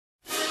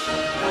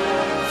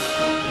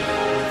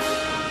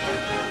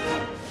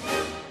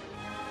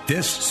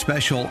This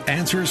special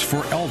Answers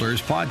for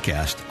Elders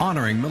podcast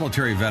honoring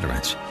military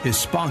veterans is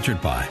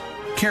sponsored by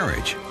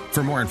Carriage.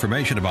 For more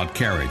information about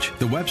Carriage,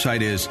 the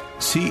website is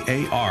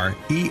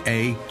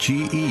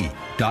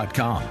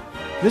careage.com.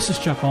 This is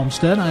Chuck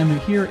Olmstead. I'm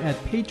here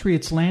at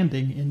Patriots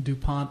Landing in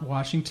DuPont,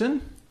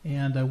 Washington.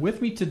 And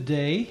with me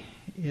today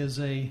is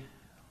a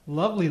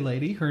lovely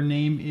lady. Her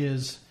name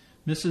is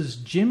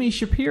Mrs. Jimmy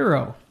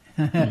Shapiro.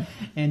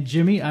 And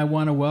Jimmy, I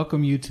want to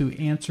welcome you to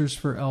Answers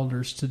for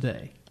Elders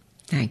today.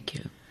 Thank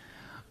you.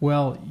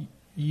 Well,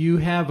 you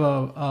have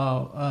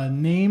a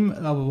name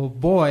of a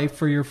boy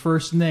for your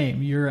first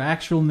name. Your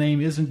actual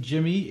name isn't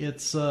Jimmy,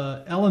 it's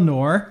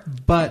Eleanor,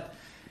 but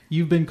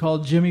you've been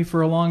called Jimmy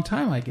for a long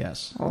time, I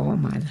guess. All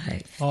my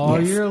life. All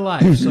yes. your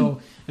life.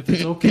 So if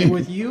it's okay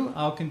with you,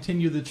 I'll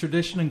continue the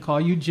tradition and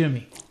call you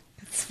Jimmy.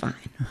 That's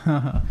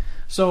fine.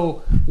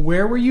 So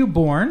where were you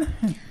born?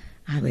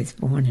 I was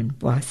born in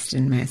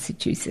Boston,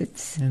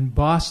 Massachusetts. In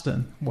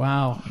Boston.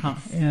 Wow.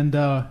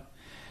 Yes.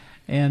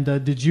 And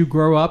did you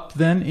grow up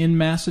then in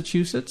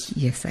Massachusetts?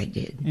 Yes, I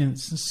did. In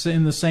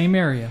the same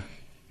area?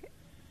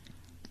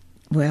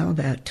 Well,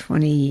 about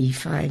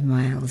 25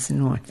 miles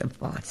north of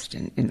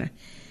Boston in a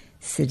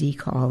city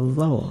called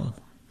Lowell.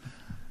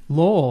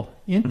 Lowell.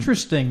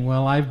 Interesting.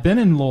 Well, I've been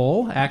in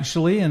Lowell,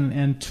 actually,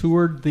 and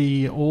toured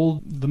the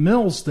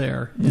mills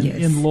there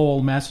in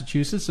Lowell,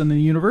 Massachusetts, and the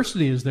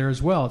university is there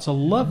as well. It's a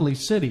lovely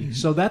city.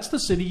 So that's the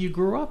city you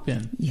grew up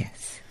in?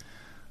 Yes.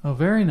 Oh,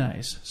 very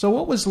nice. So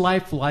what was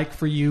life like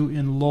for you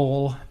in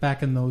Lowell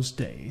back in those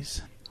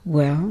days?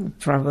 Well,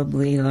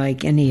 probably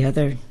like any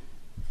other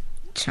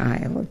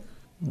child.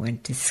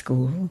 Went to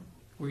school.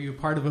 Were you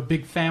part of a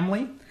big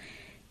family?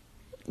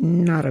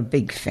 Not a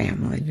big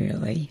family,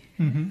 really.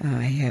 Mm-hmm.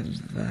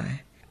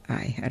 I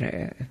had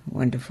a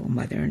wonderful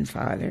mother and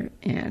father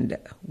and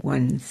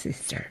one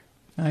sister.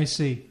 I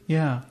see.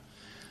 Yeah.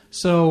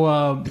 So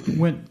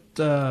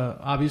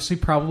obviously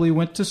probably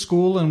went to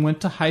school and went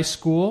to high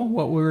school.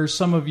 What were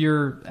some of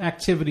your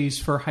activities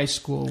for high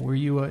school? Were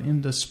you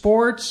into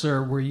sports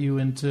or were you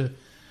into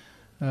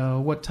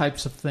what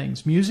types of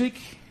things? Music?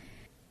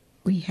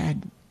 We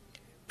had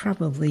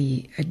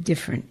probably a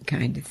different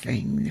kind of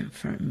thing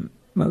from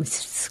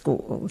most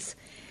schools.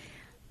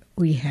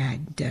 We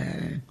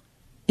had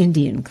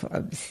Indian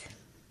clubs.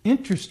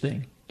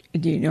 Interesting.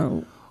 Do you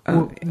know?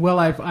 Well,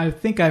 I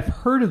think I've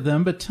heard of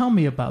them, but tell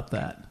me about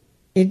that.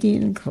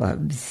 Indian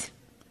clubs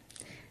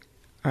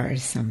are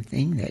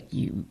something that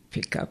you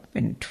pick up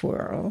and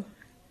twirl,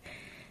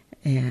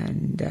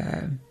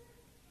 and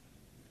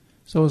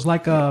so it's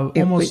like I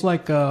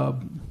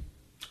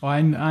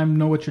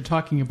know what you're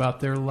talking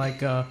about. They're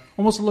like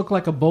almost look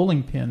like a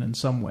bowling pin in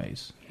some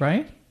ways,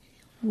 right?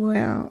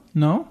 Well,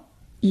 no.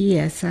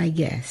 Yes, I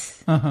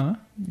guess.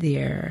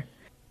 They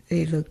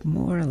look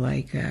more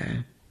like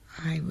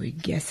I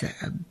would guess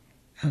a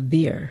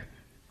beer.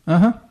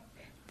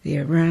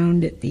 They're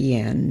round at the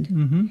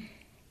end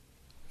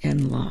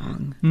and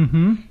long,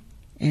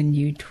 and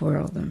you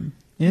twirl them.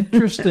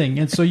 Interesting.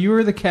 And so you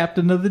were the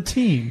captain of the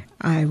team.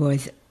 I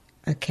was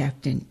a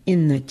captain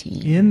in the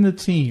team. In the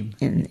team.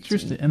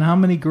 Interesting. Team. And how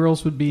many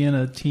girls would be in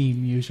a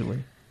team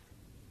usually?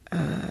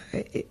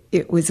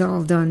 It was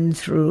all done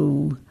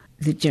through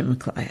the gym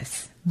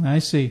class. I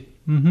see.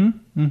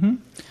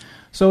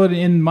 So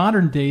in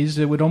modern days,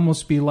 it would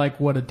almost be like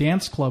what a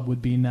dance club would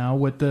be now,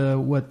 what it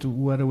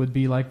would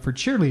be like for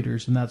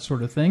cheerleaders and that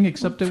sort of thing.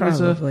 Except it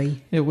was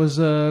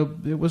a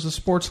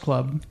sports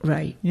club,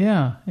 right?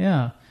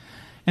 Yeah.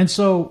 And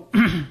so,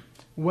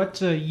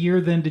 what year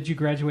then did you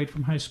graduate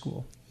from high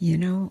school? You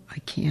know, I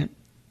can't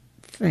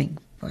think,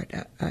 but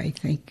I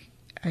think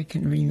I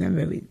can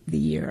remember the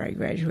year I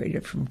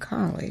graduated from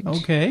college.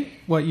 Okay,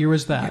 what year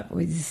was that? That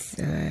was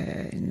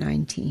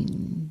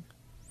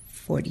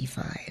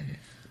 1945.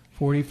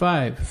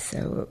 45.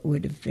 So it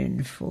would have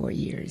been 4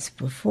 years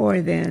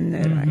before then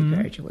that I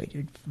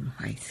graduated from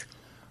high school.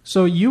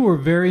 So you were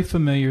very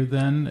familiar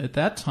then at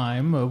that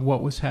time of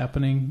what was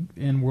happening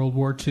in World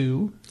War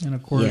II and,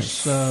 of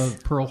course,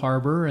 Pearl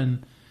Harbor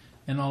and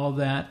all of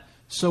that.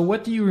 So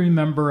what do you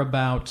remember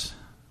about,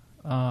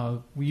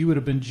 you would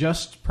have been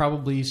just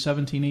probably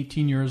 17,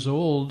 18 years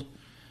old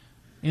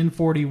in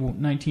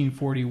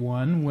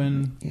 1941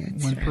 when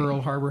right.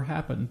 Pearl Harbor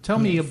happened. Tell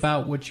me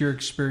about what your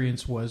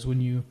experience was when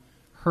you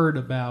heard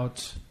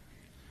about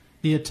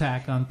the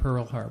attack on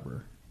Pearl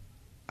Harbor.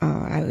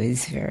 Oh, I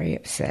was very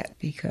upset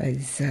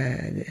because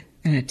an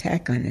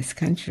attack on this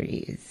country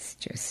is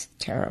just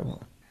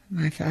terrible.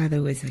 My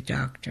father was a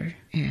doctor,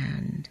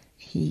 and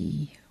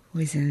he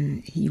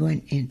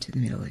went into the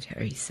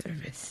military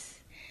service,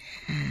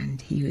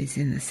 and he was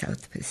in the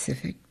South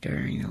Pacific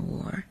during the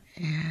war,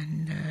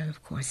 and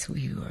of course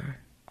we were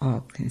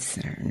all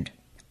concerned,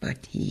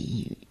 but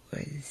he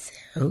was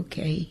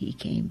okay. He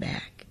came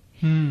back.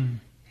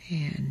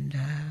 And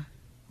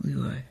we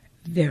were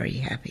very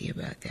happy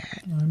about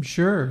that. I'm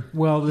sure.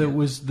 Well, it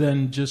was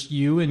then just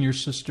you and your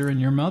sister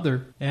and your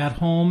mother at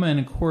home. And,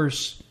 of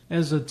course,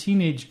 as a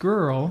teenage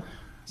girl,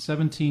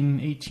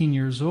 17, 18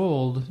 years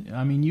old,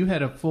 I mean, you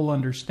had a full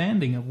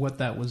understanding of what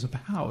that was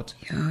about.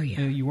 Oh,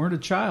 yeah. You weren't a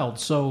child,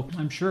 so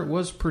I'm sure it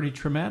was pretty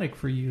traumatic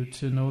for you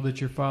to know that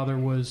your father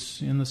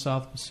was in the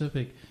South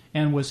Pacific.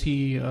 And was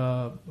he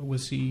a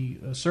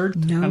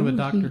surgeon, No, kind of a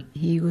doctor?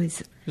 He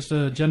was just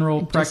a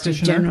general practitioner?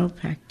 Just a general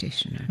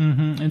practitioner.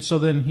 Mm-hmm. And so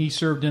then he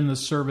served in the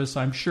service,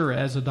 I'm sure,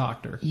 as a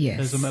doctor. Yes.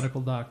 As a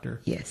medical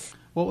doctor. Yes.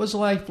 What was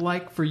life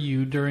like for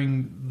you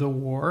during the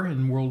war,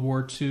 in World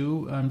War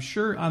II? I'm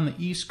sure on the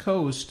East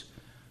Coast,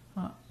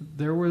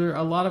 there were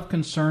a lot of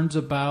concerns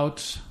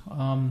about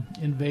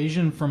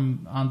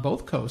invasion on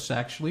both coasts,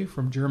 actually,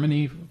 from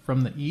Germany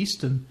from the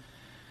east and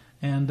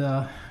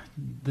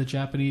the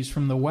Japanese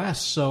from the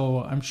west.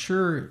 So I'm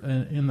sure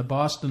in the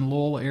Boston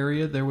Lowell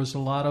area there was a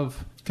lot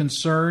of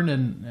concern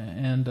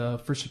and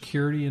for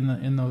security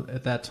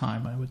at that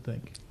time, I would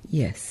think.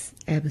 Yes,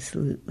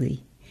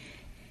 absolutely.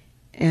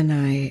 And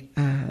I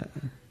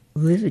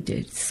lived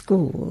at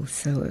school,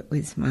 so it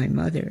was my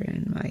mother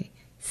and my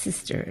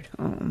sister at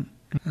home.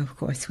 Of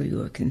course, we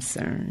were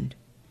concerned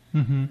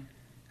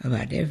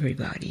about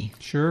everybody.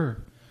 Sure.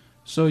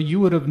 So you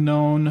would have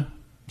known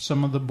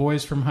some of the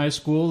boys from high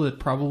school that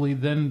probably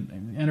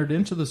then entered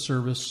into the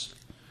service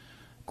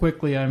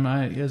quickly.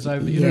 As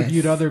I've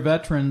interviewed other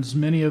veterans,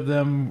 many of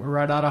them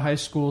right out of high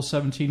school,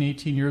 17,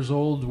 18 years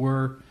old,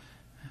 were,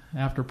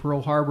 after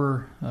Pearl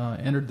Harbor,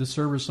 entered the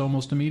service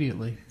almost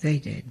immediately. They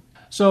did.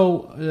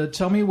 So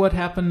tell me what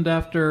happened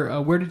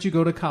after, where did you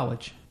go to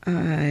college?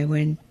 I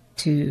went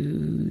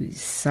to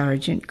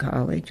Sargent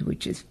College,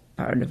 which is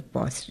part of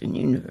Boston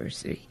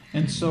University.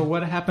 And so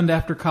what happened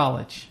after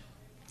college?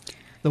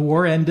 The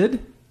war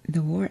ended?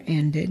 The war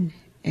ended,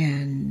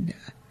 and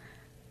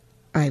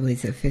I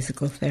was a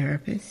physical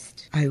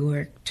therapist. I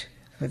worked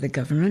for the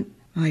government.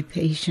 My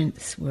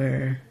patients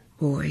were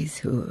boys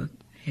who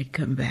had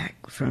come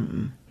back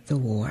from the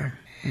war,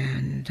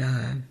 and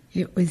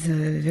it was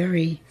a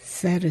very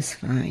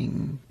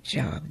satisfying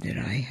job that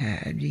I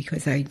had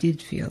because I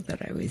did feel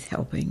that I was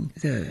helping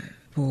the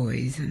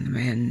boys and the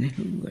men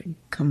who would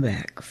come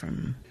back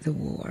from the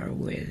war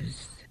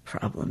with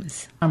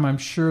problems. I'm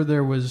sure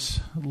there was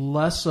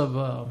less of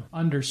a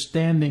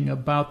understanding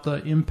about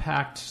the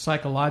impact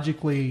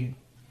psychologically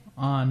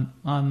on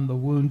the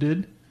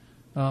wounded.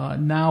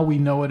 Now we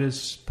know it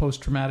as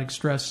post-traumatic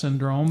stress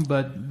syndrome,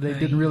 but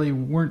they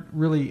weren't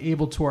really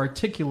able to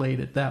articulate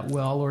it that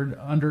well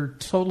or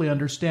totally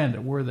understand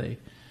it, were they?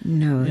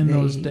 No, in they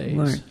those days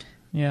weren't.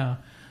 Yeah.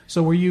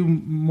 So were you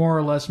more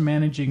or less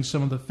managing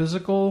some of the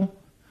physical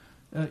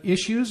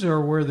issues, or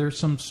were there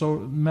some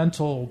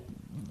mental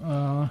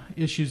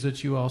issues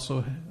that you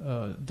also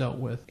dealt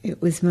with?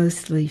 It was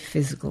mostly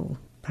physical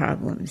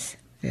problems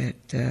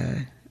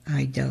that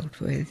I dealt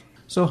with.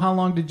 So how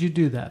long did you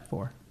do that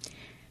for?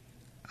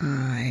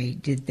 I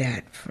did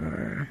that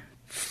for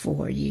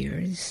 4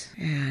 years,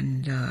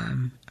 and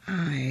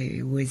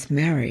I was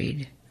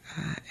married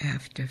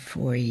after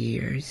 4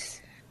 years.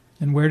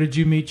 And where did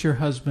you meet your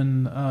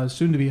husband,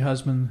 soon-to-be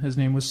husband? His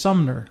name was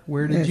Sumner.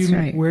 Where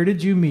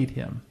did you meet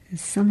him?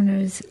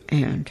 Sumner's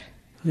aunt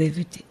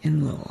lived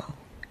in Lowell,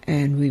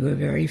 and we were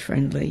very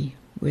friendly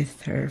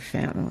with her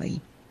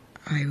family.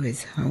 I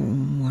was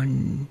home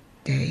one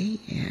day,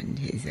 and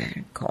his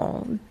aunt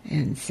called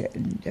and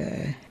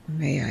said,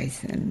 may I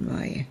send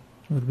my...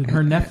 Would have been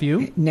her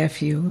nephew.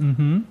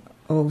 Nephew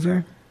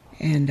over,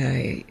 and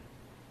I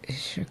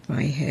shook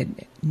my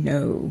head.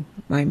 No,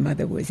 my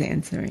mother was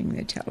answering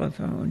the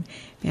telephone,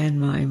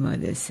 and my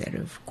mother said,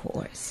 of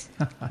course.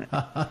 That's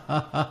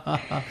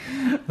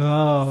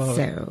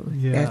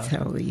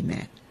how we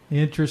met.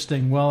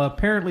 Interesting. Well,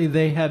 apparently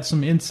they had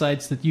some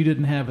insights that you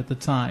didn't have at the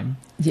time.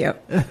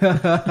 Yep.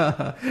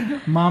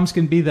 Moms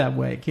can be that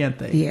way, can't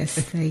they? Yes,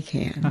 they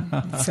can.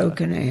 So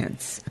can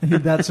aunts.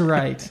 That's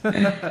right.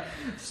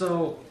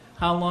 So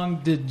how long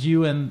did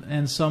you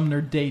and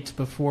Sumner date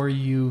before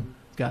you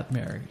got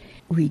married?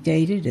 We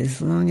dated as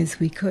long as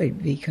we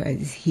could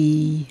because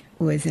he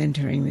was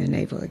entering the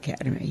Naval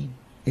Academy.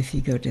 If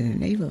you go to the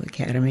Naval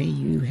Academy,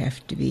 you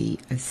have to be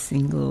a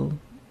single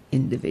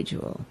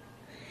individual.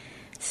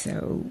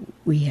 So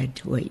we had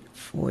to wait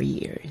 4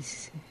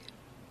 years.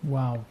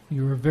 Wow,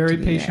 you were a very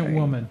patient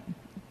woman.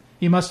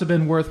 He must have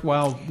been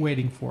worthwhile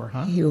waiting for,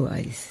 huh? He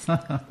was.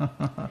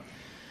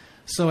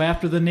 So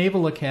after the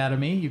Naval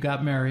Academy, you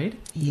got married?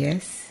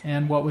 Yes.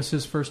 And what was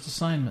his first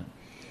assignment?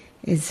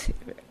 His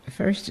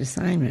first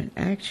assignment,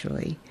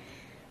 actually,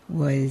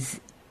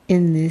 was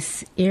in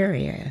this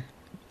area.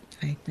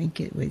 I think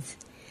it was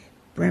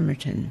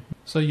Bremerton.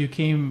 So you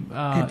came...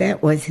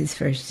 that was his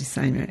first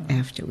assignment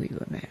after we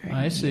were married.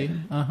 I see.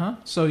 Yeah.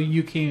 So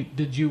you came...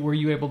 Were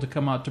you able to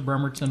come out to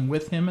Bremerton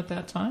with him at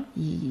that time?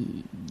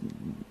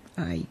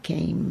 I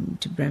came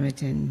to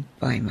Bremerton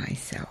by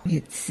myself.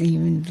 It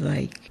seemed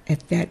like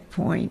at that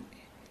point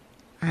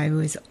I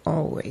was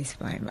always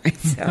by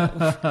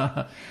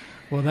myself.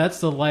 Well, that's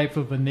the life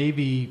of a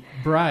Navy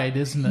bride,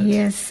 isn't it?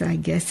 Yes, I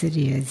guess it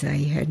is. I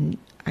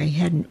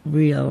hadn't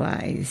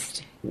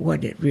realized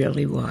what it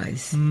really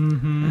was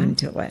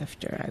until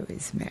after I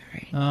was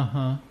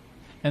married.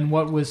 And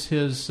what was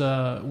his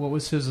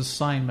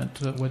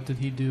assignment? What did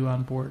he do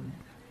on board?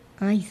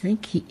 I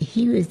think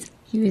he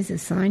was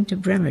assigned to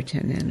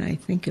Bremerton, and I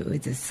think it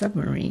was a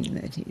submarine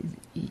that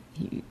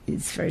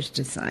his first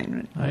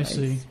assignment was. I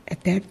see.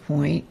 At that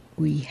point,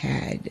 we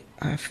had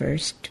our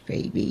first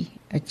baby,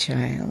 a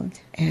child,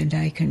 and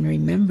I can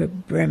remember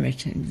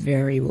Bremerton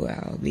very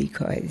well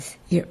because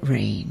it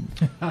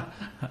rained,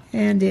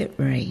 and it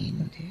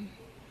rained,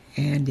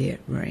 and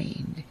it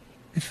rained.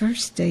 The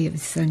first day of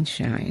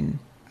sunshine,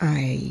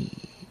 I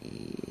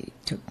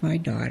took my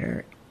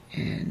daughter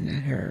in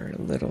her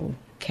little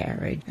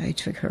carriage. I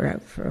took her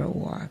out for a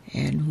walk,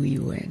 and we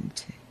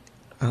went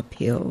up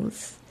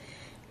hills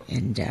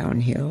and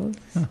down hills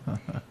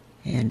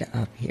and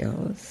up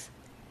hills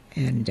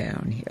and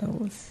down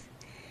hills.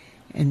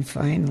 And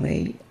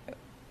finally,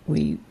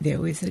 there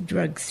was a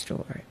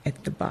drugstore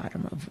at the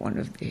bottom of one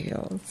of the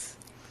hills.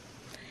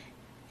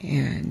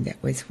 And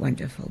that was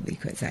wonderful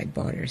because I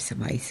bought her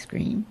some ice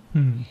cream.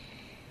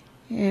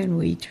 And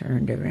we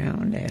turned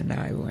around, and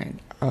I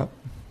went up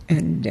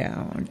and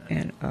down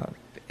and up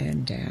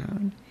and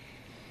down.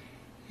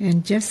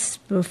 And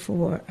just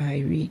before I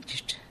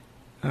reached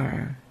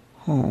our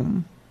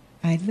home,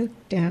 I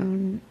looked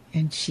down,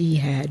 and she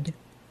had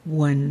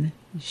one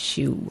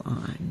shoe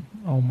on.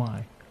 Oh,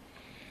 my.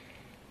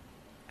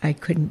 I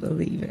couldn't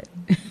believe it.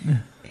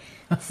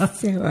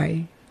 So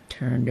I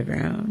turned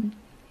around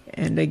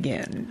and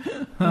again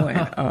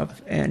went up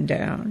and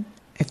down.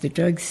 At the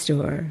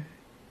drugstore,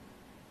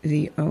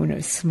 the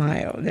owner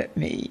smiled at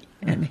me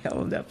and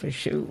held up a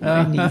shoe,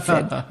 and he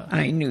said,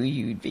 "I knew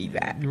you'd be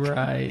back."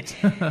 Right.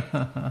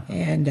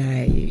 And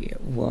I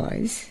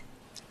was.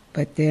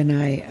 But then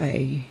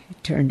I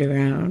turned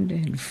around,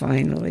 and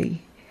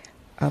finally,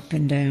 up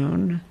and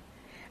down,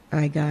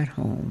 I got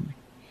home.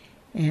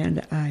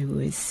 And I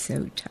was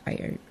so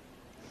tired.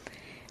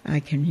 I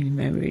can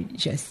remember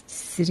just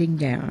sitting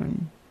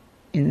down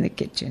in the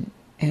kitchen,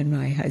 and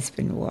my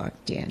husband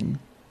walked in,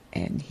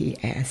 and he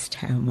asked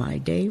how my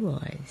day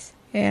was.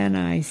 And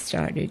I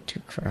started to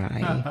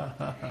cry,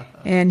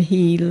 and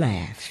he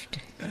laughed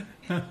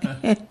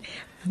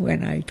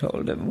when I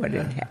told him what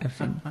had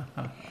happened.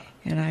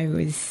 And I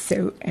was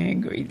so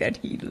angry that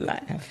he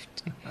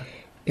laughed.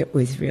 It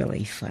was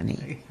really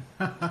funny.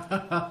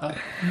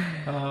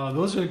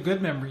 Those are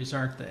good memories,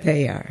 aren't they?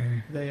 They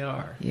are. They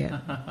are.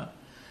 Yeah.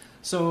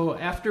 So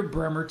after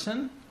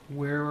Bremerton,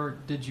 where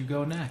did you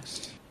go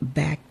next?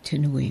 Back to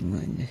New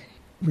England.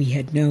 We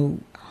had no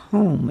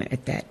home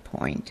at that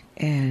point,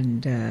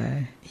 and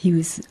he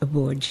was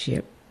aboard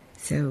ship,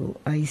 so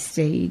I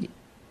stayed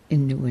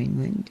in New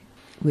England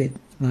with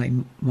my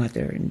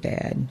mother and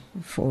dad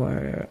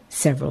for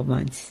several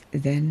months.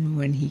 Then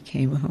when he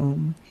came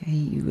home,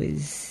 he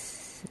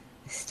was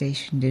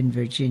stationed in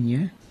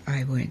Virginia.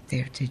 I went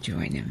there to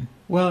join him.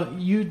 Well,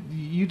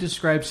 you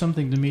described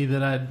something to me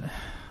that I'd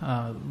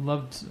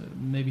love to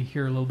maybe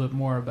hear a little bit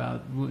more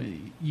about.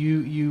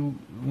 You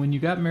when you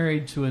got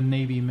married to a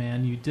Navy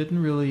man, you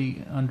didn't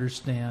really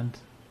understand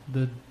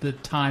the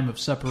time of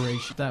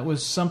separation. That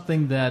was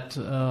something that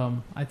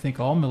I think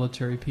all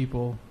military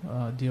people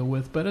deal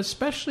with, but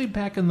especially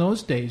back in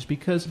those days,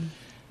 because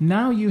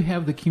now you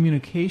have the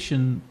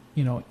communication,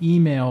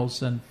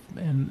 emails and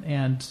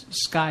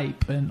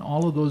Skype and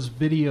all of those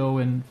video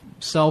and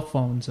cell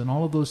phones and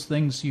all of those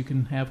things you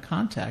can have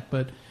contact.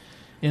 But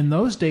in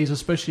those days,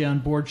 especially on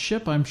board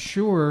ship, I'm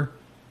sure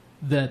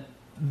that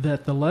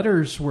the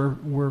letters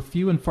were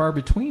few and far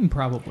between,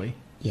 probably.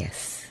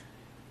 Yes.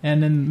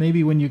 And then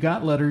maybe when you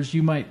got letters,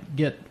 you might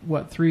get,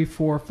 3,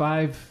 4,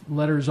 5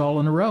 letters all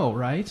in a row,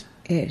 right?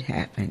 It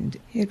happened.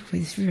 It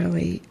was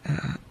really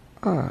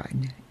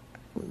odd.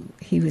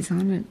 He was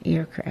on an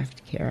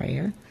aircraft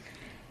carrier,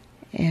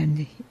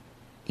 and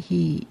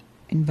he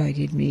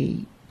invited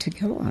me to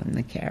go on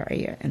the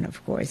carrier. And,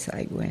 of course,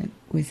 I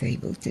was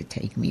able to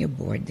take me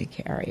aboard the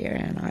carrier,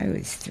 and I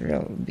was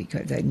thrilled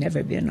because I'd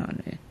never been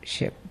on a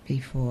ship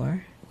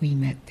before. We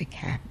met the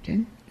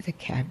captain. The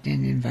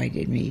captain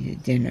invited me to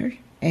dinner.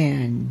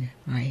 And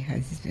my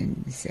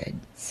husband said,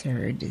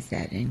 "Sir, does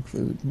that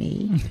include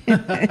me?"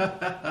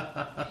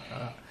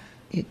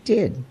 It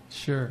did.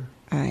 Sure.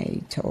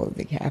 I told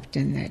the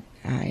captain that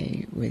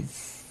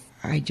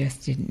I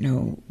just didn't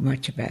know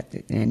much about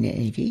the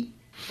Navy.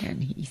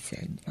 And he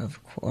said,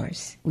 of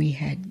course. We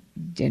had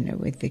dinner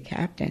with the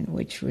captain,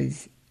 which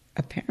was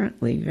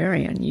apparently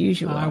very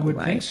unusual. I would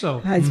think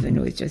so. My husband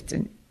was just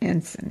an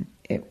ensign.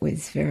 It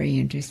was very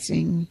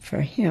interesting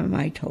for him.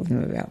 I told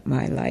him about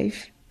my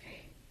life.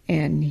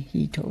 And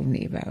he told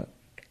me about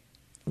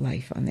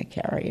life on the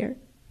carrier.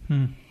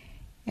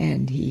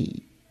 And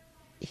he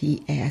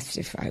asked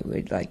if I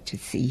would like to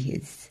see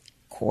his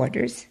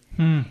quarters.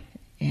 And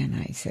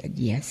I said,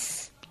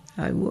 yes,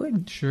 I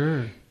would.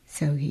 Sure.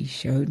 So he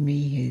showed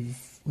me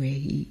where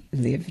he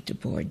lived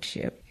aboard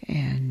ship.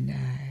 And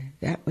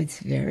that was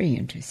very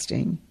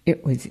interesting.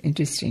 It was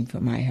interesting for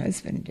my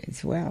husband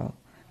as well.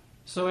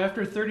 So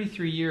after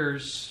 33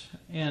 years,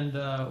 and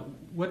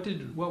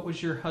what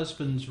was your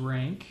husband's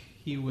rank?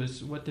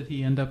 what did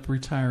he end up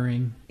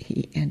retiring?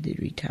 He ended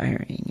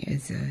retiring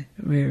as a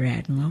rear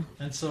admiral.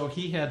 And so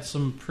he had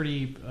some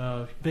pretty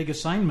big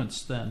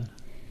assignments then.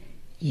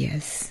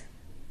 Yes.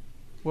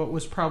 What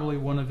was probably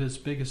one of his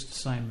biggest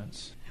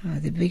assignments?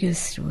 The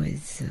biggest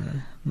was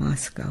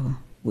Moscow.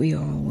 We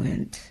all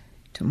went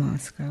to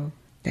Moscow.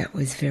 That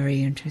was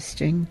very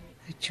interesting.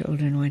 The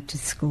children went to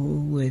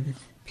school with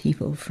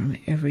people from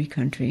every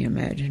country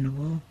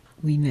imaginable.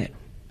 We met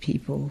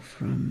people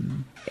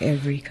from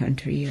every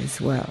country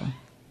as well.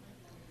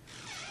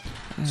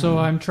 So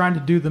I'm trying to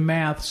do the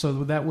math,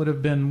 so that would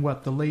have been,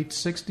 what, the late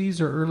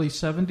 60s or early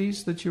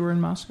 70s that you were in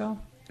Moscow?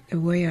 The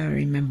way I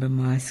remember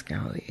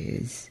Moscow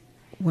is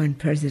when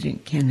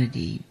President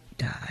Kennedy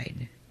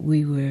died.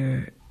 We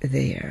were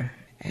there,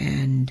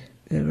 and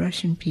the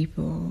Russian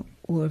people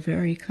were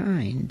very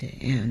kind,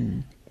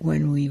 and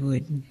when we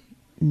would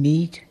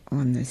meet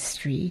on the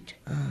street,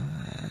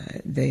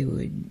 they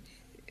would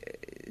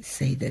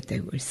say that they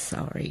were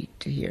sorry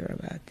to hear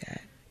about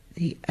that.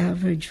 The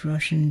average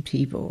Russian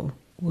people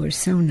were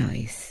so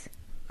nice.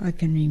 I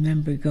can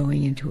remember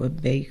going into a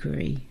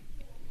bakery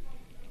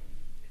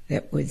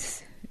that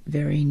was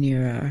very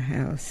near our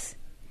house,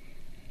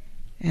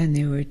 and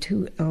there were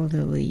two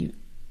elderly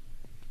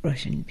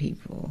Russian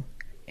people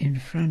in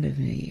front of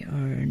me,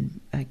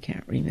 I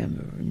can't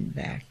remember, in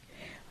back.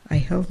 I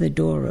held the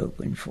door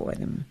open for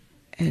them,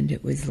 and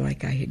it was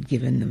like I had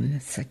given them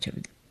such a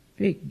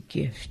big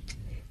gift.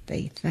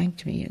 They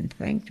thanked me and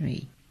thanked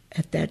me.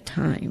 At that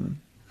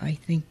time, I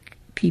think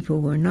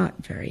people were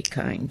not very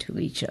kind to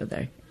each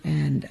other,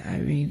 and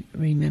I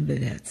remember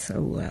that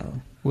so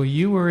well. Well,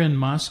 you were in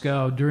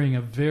Moscow during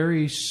a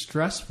very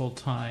stressful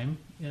time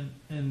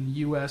in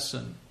U.S.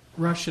 and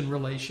Russian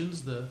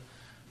relations, the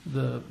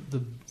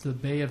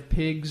Bay of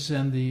Pigs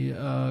and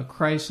the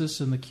crisis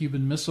and the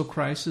Cuban Missile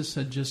Crisis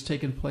had just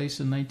taken place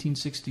in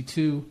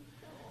 1962.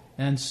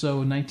 And so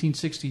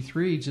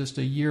 1963, just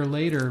a year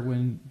later,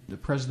 when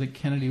President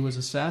Kennedy was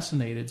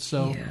assassinated.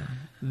 So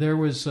there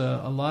was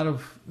a lot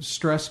of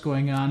stress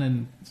going on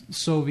in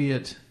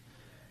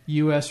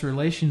Soviet-U.S.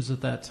 relations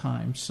at that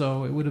time.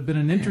 So it would have been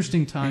an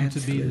interesting time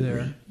Absolutely. To be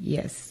there.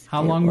 Yes.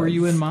 How long were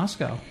you in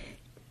Moscow?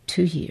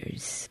 2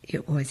 years.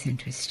 It was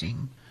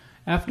interesting.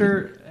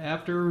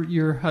 After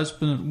your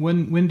husband,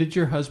 when did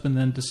your husband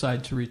then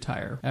decide to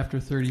retire after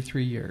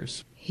 33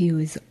 years? He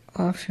was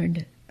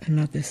offered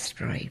another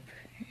stripe.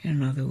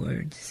 In other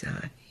words,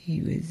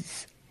 he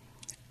was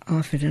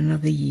offered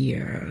another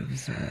year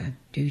of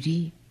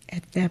duty.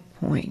 At that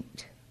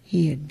point,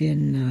 he had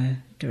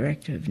been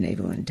director of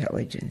naval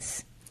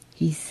intelligence.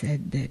 He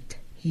said that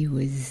he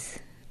was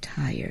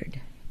tired,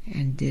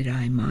 and did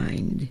I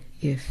mind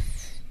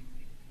if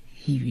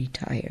he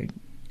retired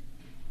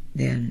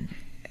then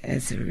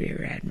as a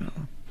rear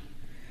admiral?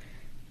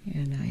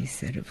 And I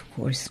said, of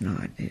course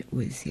not. It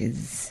was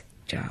his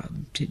job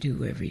to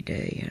do every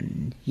day,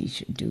 and he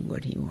should do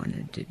what he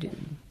wanted to do.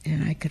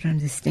 And I could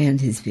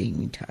understand his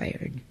being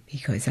tired,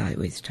 because I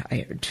was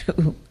tired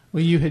too.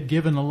 Well, you had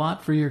given a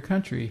lot for your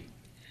country.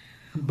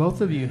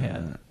 Both of you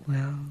had.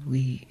 Well,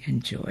 we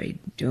enjoyed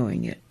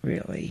doing it,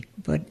 really,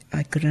 but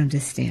I could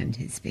understand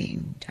his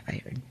being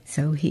tired.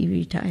 So he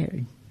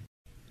retired.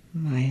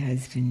 My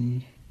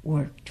husband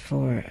worked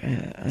for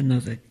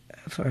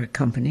a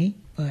company,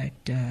 but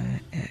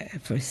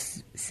for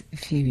a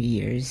few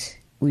years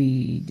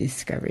we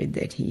discovered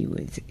that he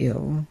was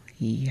ill.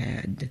 He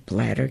had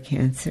bladder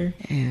cancer,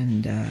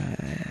 and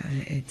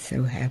it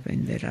so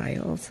happened that I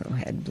also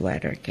had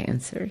bladder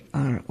cancer.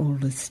 Our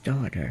oldest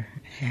daughter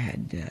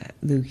had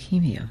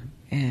leukemia,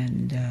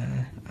 and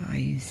I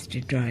used to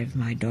drive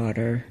my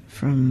daughter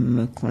from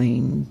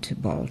McLean to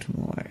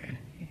Baltimore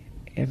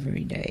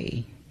every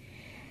day.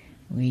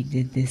 We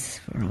did this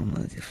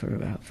for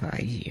about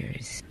 5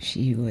 years.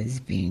 She was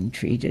being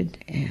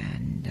treated,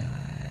 and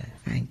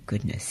thank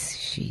goodness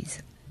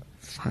she's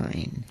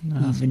fine,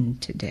 even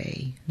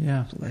today.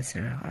 Yeah. Bless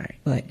her heart.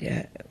 But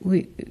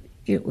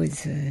it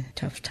was a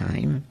tough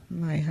time.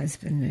 My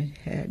husband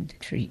had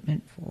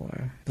treatment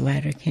for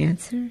bladder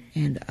cancer,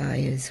 and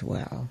I as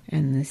well.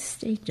 And the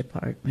State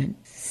Department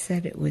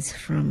said it was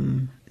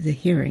from the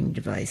hearing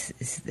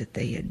devices that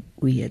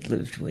we had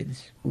lived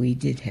with. We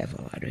did have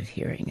a lot of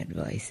hearing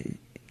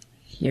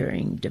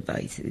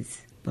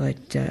devices,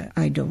 but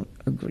I don't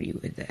agree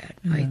with that.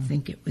 Yeah. I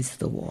think it was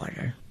the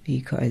water,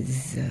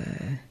 because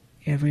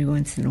every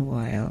once in a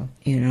while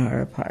in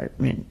our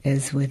apartment,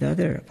 as with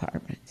other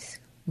apartments,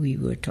 we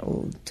were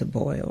told to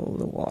boil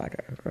the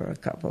water for a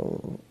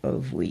couple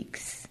of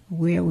weeks.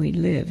 Where we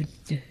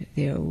lived,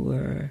 there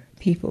were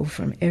people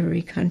from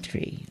every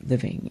country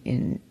living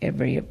in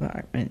every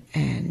apartment,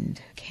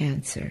 and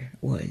cancer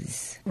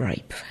was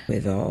ripe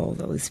with all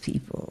those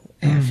people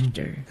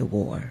after the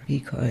war,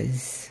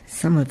 because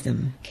some of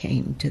them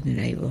came to the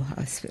Naval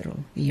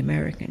Hospital, the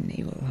American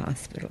Naval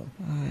Hospital,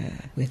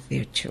 with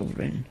their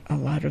children. A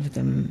lot of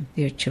them,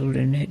 their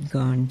children had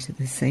gone to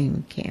the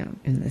same camp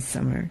in the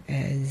summer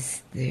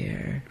as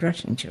their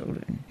Russian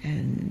children,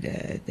 and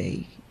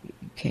they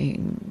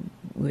came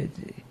with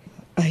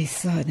I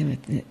saw them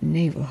at the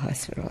Naval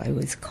Hospital. I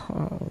was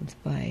called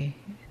by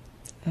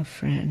a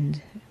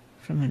friend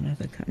from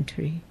another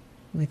country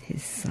with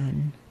his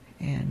son,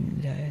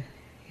 and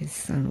his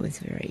son was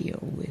very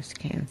ill with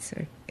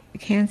cancer.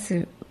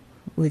 Cancer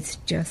was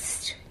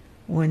just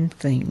one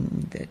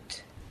thing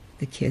that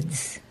the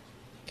kids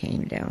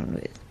came down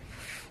with.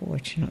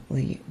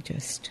 Fortunately,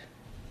 just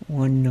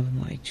one of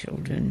my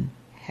children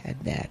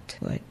had that,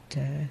 but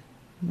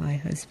my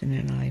husband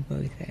and I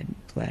both had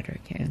bladder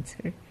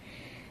cancer,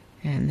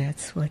 and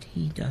that's what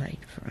he died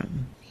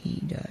from.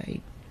 He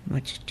died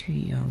much too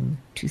young,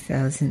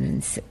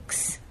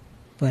 2006.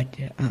 But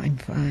I'm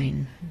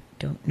fine.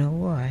 Don't know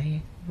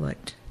why,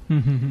 but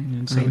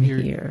and so I'm here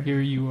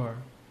you are.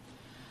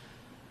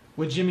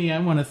 Well, Jimmy, I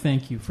want to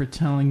thank you for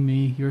telling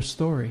me your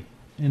story,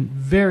 and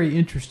very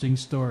interesting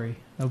story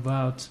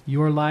about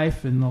your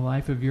life and the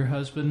life of your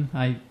husband.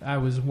 I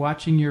was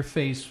watching your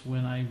face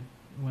when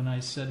I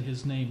said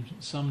his name,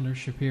 Sumner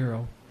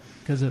Shapiro,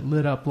 because it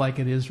lit up like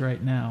it is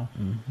right now.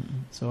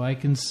 Mm-hmm. So I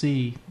can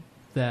see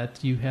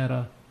that you had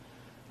a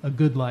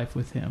good life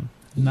with him.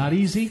 Yes. Not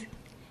easy,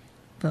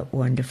 but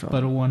wonderful.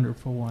 But a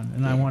wonderful one.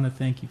 And I want to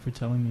thank you for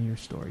telling me your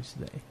stories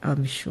today.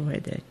 I'm sure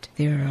that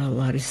there are a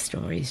lot of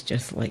stories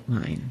just like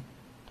mine.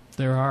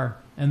 There are,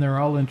 and they're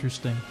all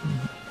interesting.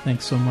 Mm-hmm.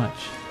 Thanks so much.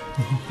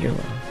 You're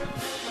welcome.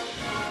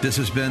 This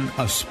has been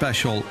a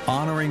special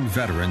Honoring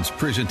Veterans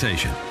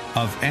presentation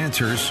of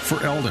Answers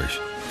for Elders,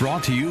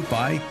 brought to you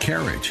by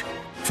Carriage.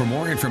 For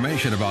more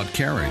information about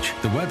Carriage,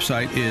 the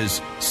website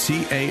is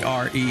careage.com.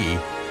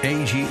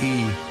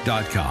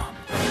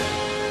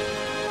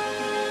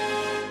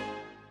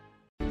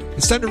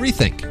 It's time to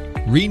rethink,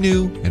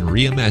 renew, and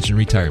reimagine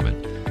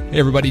retirement. Hey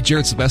everybody,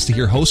 Jared Sebesta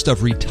here, host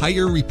of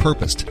Retire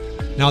Repurposed.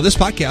 Now, this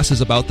podcast is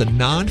about the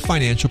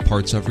non-financial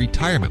parts of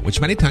retirement, which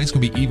many times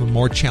can be even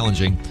more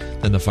challenging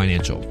than the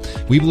financial.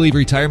 We believe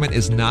retirement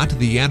is not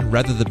the end,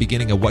 rather the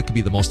beginning of what could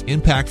be the most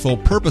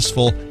impactful,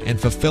 purposeful, and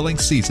fulfilling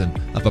season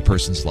of a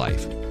person's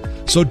life.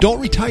 So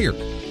don't retire,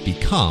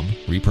 become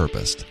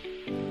repurposed.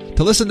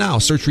 To listen now,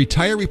 search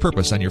Retire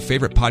Repurposed on your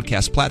favorite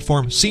podcast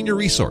platform, Senior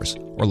Resource,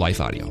 or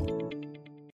Life Audio.